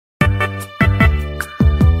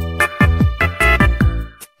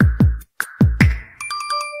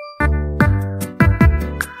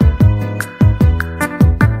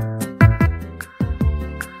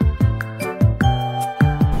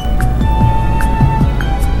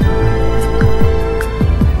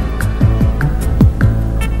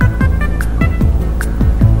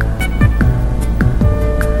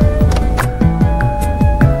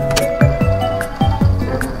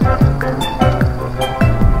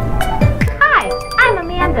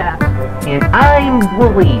I'm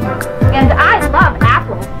Wooly. And I love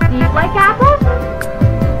apples. Do you like apples?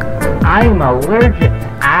 I'm allergic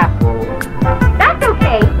to apples. That's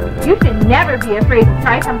okay. You should never be afraid to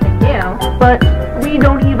try something new. But we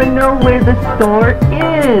don't even know where the store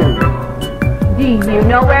is. Do you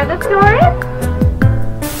know where the store is?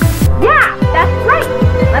 Yeah, that's right.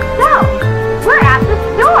 Let's go. We're at the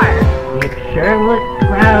store. It sure looks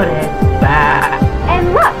crowded. Bah.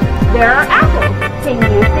 And look, there are apples. Can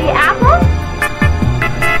you see apples?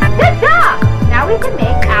 Good job! Now we can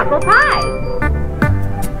make apple pies.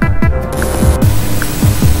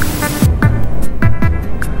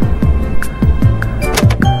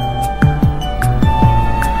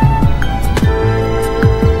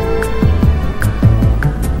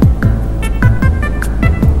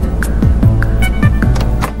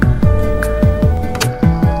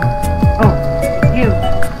 Oh, you.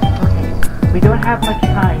 Okay, we don't have much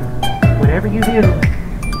time. Whatever you do,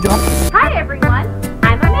 don't... Hi everyone,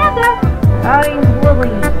 I'm Amanda. I'm Wooly.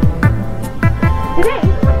 Today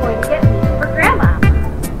we're going to get meat for Grandma.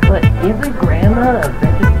 But isn't Grandma a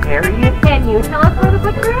vegetarian? Can you tell us where the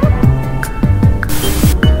butcher is?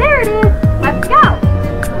 There it is. Let's go.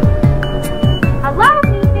 Hello,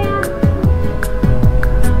 meat man.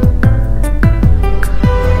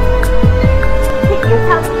 Can you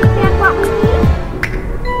tell the meat man what we need?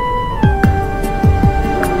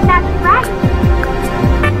 That's right.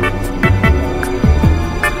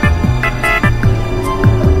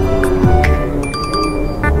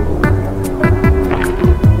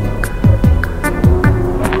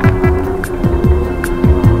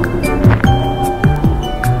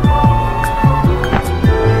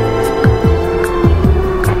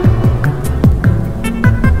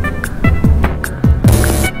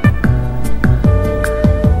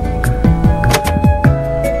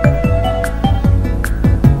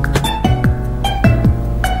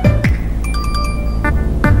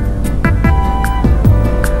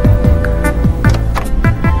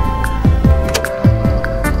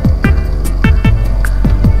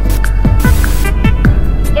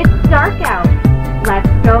 It's dark out. Let's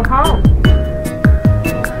go home.